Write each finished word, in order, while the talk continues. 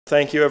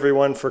thank you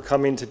everyone for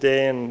coming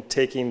today and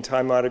taking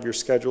time out of your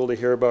schedule to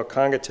hear about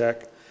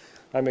congatec.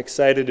 I'm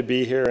excited to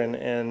be here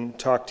and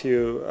talk to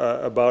you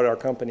about our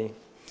company.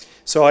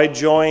 So I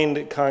joined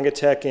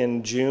congatec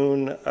in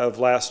June of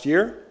last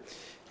year,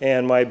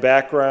 and my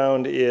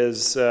background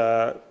is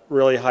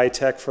really high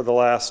tech for the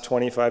last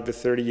 25 to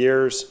 30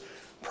 years,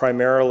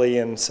 primarily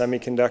in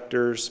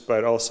semiconductors,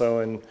 but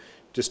also in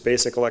just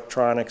basic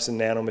electronics and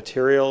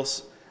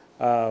nanomaterials.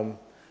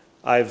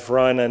 I've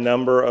run a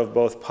number of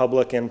both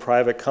public and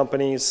private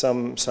companies.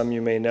 Some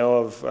you may know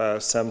of,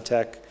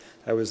 Semtech,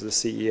 I was the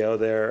CEO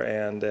there,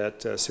 and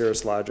at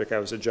Cirrus Logic, I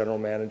was a general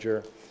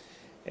manager.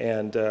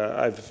 And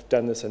I've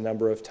done this a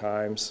number of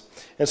times.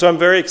 And so I'm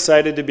very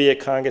excited to be at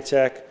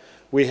congatec.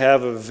 We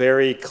have a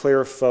very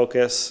clear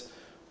focus.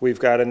 We've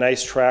got a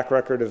nice track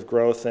record of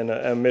growth and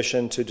a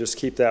mission to just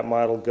keep that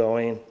model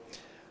going.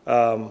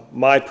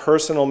 My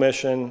personal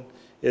mission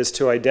is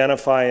to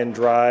identify and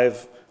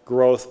drive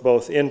growth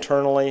both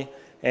internally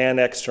and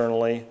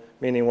externally,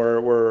 meaning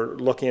we're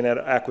looking at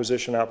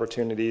acquisition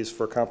opportunities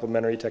for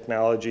complementary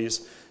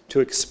technologies to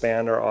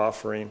expand our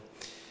offering.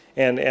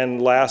 And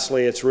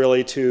lastly, it's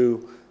really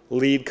to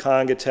lead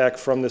congatec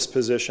from this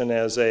position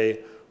as a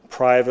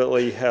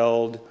privately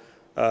held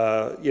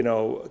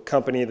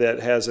company that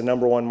has a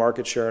 #1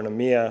 market share in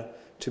EMEA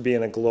to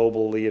being a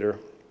global leader.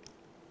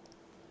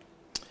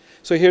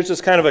 So here's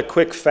just kind of a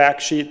quick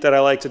fact sheet that I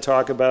like to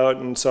talk about.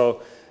 And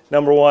so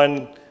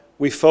 #1,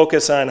 we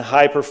focus on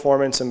high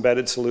performance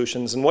embedded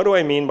solutions. And what do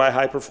I mean by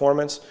high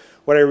performance?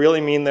 What I really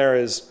mean there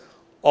is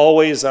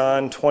always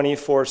on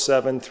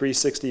 24/7,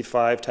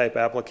 365 type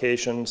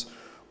applications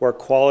where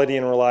quality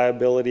and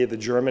reliability of the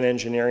German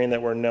engineering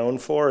that we're known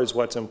for is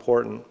what's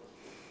important.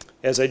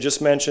 As I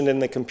just mentioned, in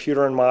the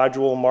computer and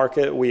module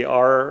market, we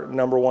are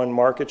 #1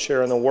 market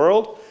share in the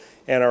world,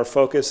 and our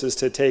focus is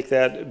to take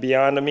that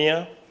beyond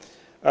EMEA.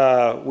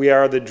 We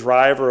are the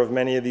driver of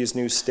many of these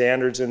new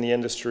standards in the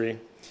industry.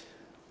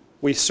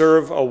 We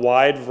serve a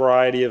wide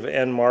variety of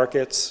end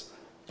markets,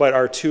 but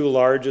our two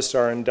largest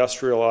are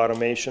industrial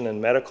automation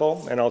and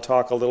medical, and I'll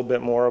talk a little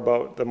bit more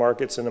about the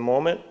markets in a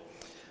moment.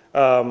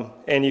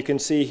 And you can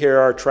see here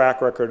our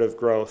track record of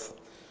growth,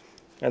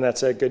 and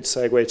that's a good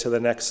segue to the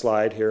next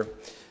slide here.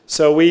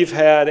 So we've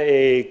had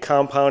a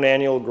compound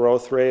annual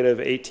growth rate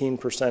of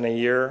 18% a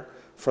year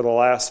for the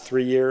last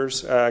 3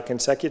 years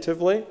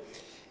consecutively.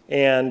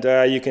 And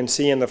you can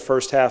see in the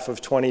first half of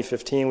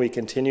 2015, we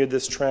continued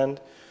this trend.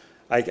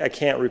 I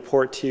can't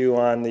report to you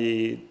on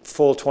the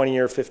full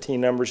 20-year 15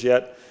 numbers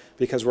yet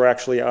because we're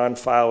actually on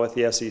file with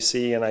the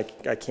SEC, and I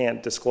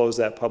can't disclose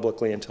that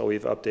publicly until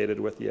we've updated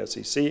with the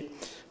SEC.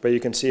 But you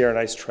can see our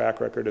nice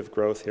track record of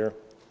growth here.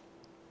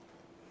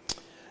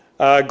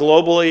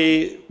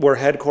 Globally, we're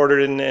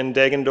headquartered in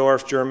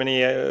Deggendorf,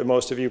 Germany.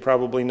 Most of you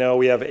probably know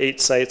we have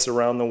 8 sites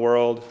around the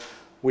world.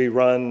 We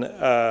run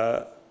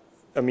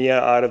EMEA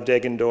out of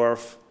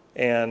Deggendorf,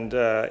 and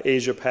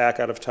Asia Pac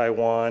out of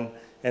Taiwan,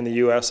 and the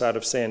US out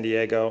of San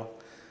Diego.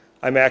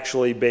 I'm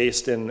actually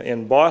based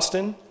in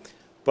Boston,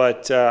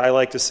 but I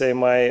like to say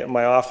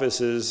my office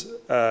is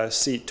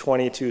seat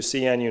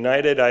 22C on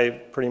United. I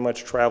pretty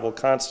much travel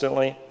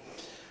constantly.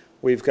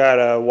 We've got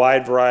a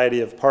wide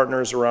variety of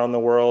partners around the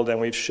world, and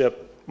we've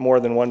shipped more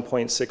than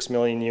 1.6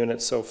 million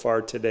units so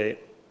far to date.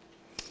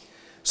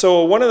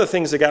 So one of the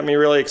things that got me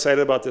really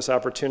excited about this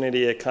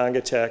opportunity at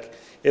congatec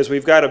is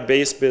we've got a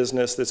base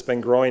business that's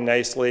been growing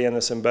nicely in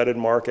this embedded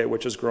market,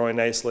 which is growing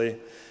nicely.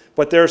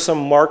 But there are some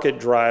market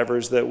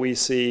drivers that we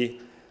see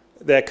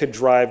that could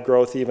drive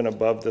growth even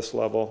above this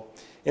level.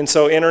 And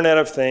so Internet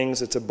of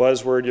Things, it's a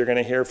buzzword you're going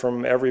to hear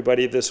from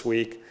everybody this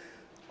week.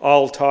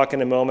 I'll talk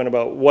in a moment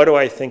about what do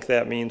I think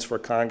that means for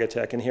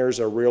congatec. And here's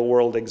a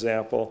real-world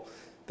example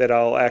that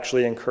I'll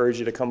actually encourage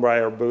you to come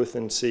by our booth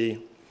and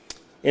see.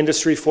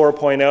 Industry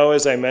 4.0,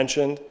 as I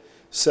mentioned.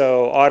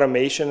 So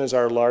automation is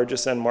our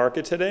largest end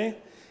market today.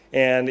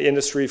 And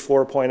Industry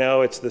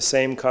 4.0, it's the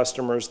same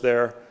customers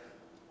there,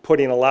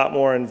 putting a lot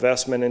more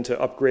investment into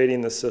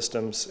upgrading the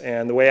systems.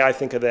 And the way I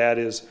think of that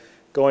is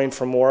going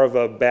from more of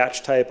a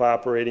batch type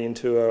operating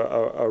to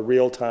a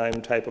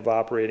real-time type of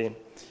operating.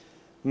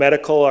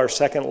 Medical, our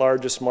second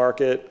largest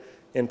market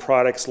in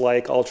products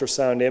like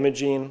ultrasound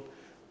imaging,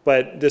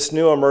 but this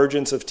new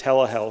emergence of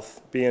telehealth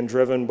being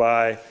driven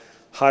by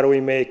how do we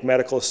make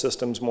medical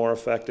systems more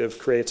effective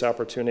creates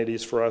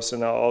opportunities for us,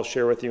 and I'll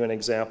share with you an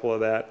example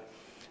of that.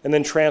 And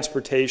then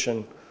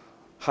transportation.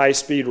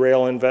 High-speed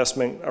rail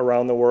investment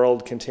around the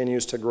world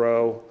continues to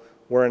grow.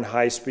 We're in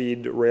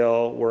high-speed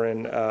rail, we're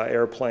in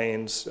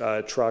airplanes,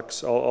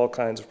 trucks, all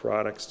kinds of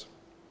products.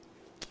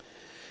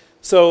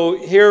 So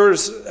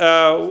here's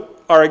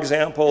our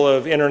example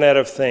of Internet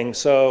of Things.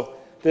 So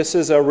this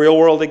is a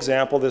real-world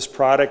example. This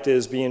product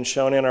is being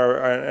shown in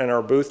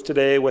our booth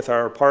today with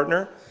our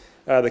partner.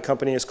 The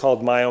company is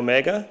called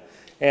MyOmega.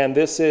 And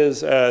this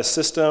is a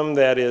system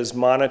that is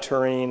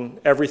monitoring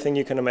everything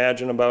you can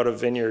imagine about a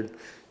vineyard.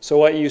 So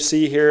what you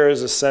see here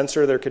is a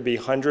sensor. There could be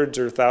hundreds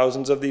or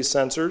thousands of these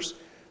sensors.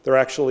 They're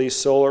actually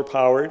solar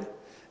powered.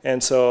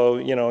 And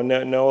so,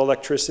 no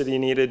electricity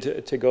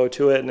needed to go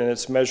to it. And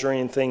it's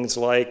measuring things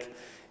like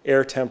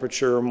air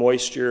temperature,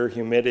 moisture,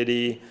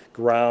 humidity,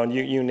 ground,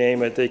 you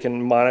name it. They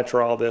can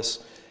monitor all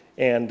this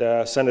and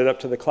send it up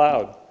to the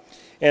cloud.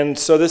 And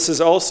so this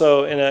is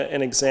also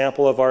an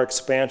example of our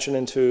expansion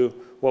into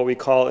what we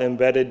call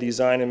embedded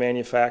design and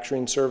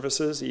manufacturing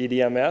services,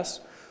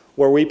 EDMS,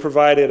 where we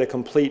provided a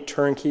complete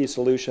turnkey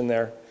solution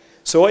there.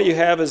 So what you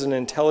have is an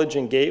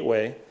intelligent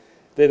gateway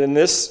that in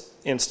this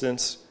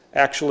instance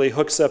actually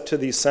hooks up to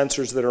these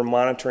sensors that are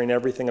monitoring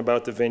everything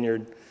about the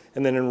vineyard,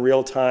 and then in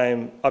real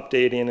time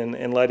updating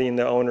and letting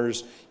the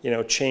owners,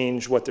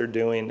 change what they're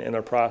doing in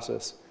their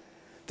process.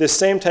 This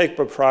same type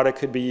of product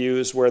could be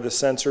used where the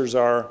sensors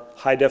are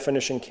high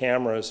definition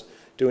cameras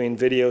doing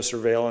video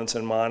surveillance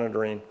and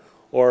monitoring,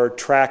 or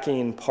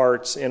tracking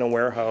parts in a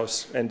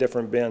warehouse and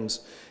different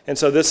bins. And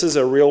so this is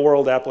a real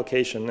world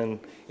application. And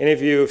any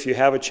of you, if you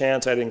have a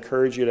chance, I'd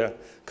encourage you to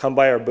come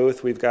by our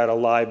booth. We've got a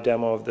live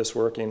demo of this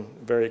working.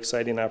 Very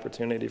exciting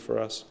opportunity for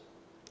us.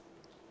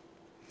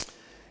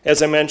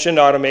 As I mentioned,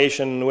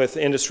 automation with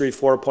Industry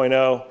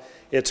 4.0.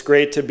 It's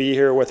great to be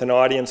here with an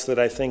audience that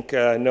I think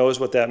knows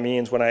what that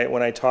means. When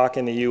I talk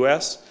in the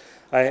US,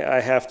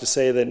 I have to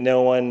say that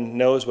no one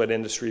knows what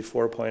Industry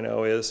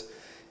 4.0 is.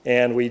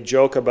 And we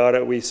joke about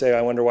it. We say, I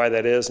wonder why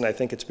that is. And I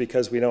think it's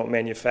because we don't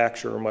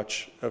manufacture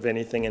much of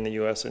anything in the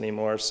US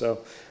anymore.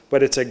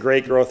 But it's a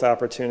great growth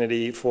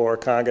opportunity for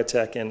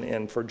congatec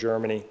and for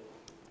Germany.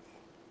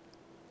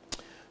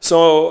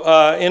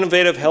 So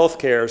innovative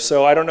healthcare.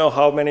 So I don't know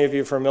how many of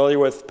you are familiar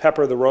with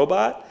Pepper the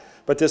robot,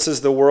 but this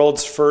is the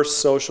world's first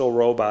social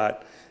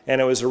robot.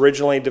 And it was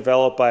originally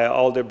developed by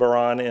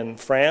Aldebaran in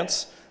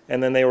France,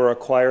 and then they were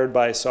acquired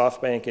by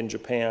SoftBank in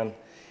Japan.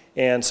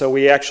 And so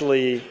we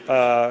actually,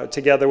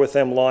 together with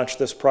them, launched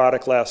this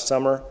product last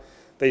summer.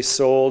 They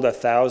sold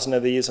 1,000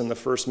 of these in the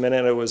first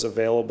minute it was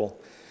available.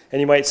 And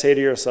you might say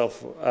to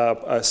yourself,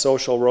 a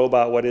social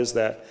robot, what is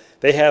that?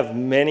 They have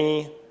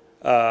many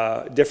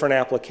different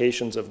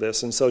applications of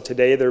this. And so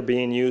today they're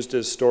being used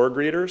as store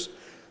greeters.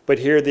 But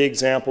here the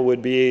example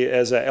would be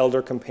as an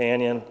elder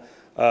companion,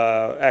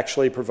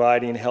 actually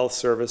providing health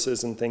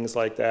services and things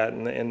like that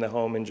in the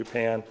home in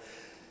Japan.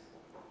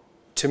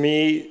 To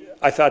me,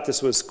 I thought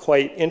this was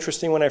quite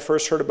interesting when I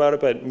first heard about it,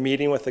 but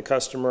meeting with the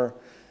customer,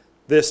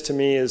 this to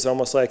me is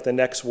almost like the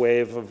next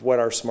wave of what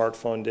our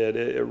smartphone did.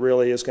 It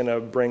really is going to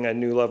bring a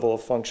new level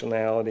of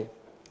functionality.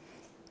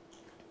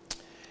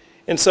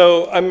 And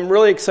so I'm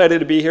really excited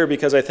to be here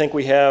because I think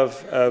we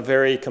have a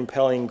very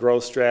compelling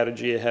growth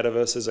strategy ahead of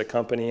us as a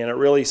company, and it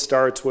really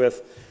starts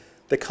with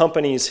the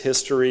company's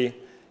history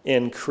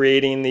in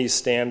creating these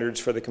standards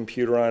for the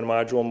computer-on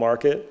module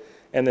market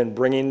and then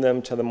bringing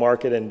them to the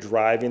market and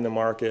driving the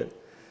market.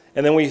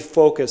 And then we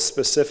focus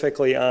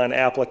specifically on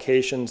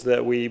applications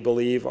that we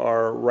believe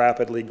are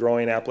rapidly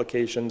growing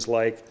applications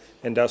like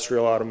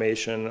industrial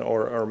automation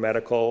or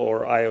medical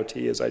or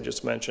IoT, as I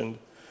just mentioned.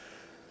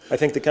 I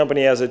think the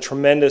company has a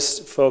tremendous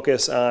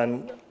focus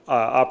on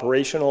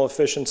operational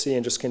efficiency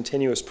and just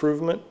continuous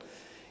improvement.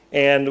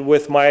 And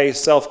with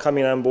myself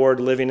coming on board,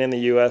 living in the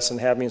US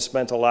and having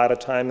spent a lot of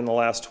time in the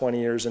last 20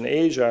 years in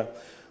Asia,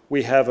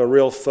 we have a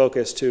real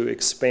focus to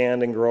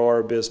expand and grow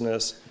our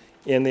business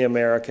in the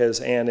Americas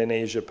and in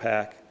Asia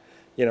Pac.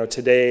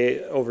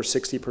 Today, over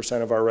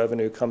 60% of our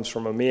revenue comes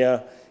from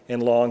EMEA. In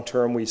long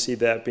term, we see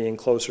that being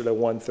closer to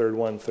 1/3,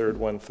 1/3,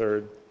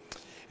 1/3.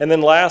 And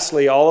then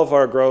lastly, all of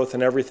our growth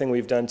and everything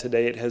we've done to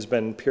date has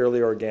been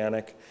purely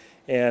organic.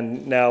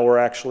 And now we're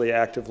actually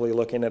actively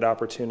looking at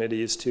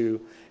opportunities to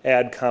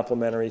add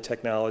complementary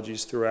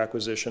technologies through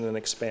acquisition and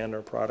expand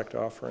our product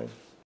offering.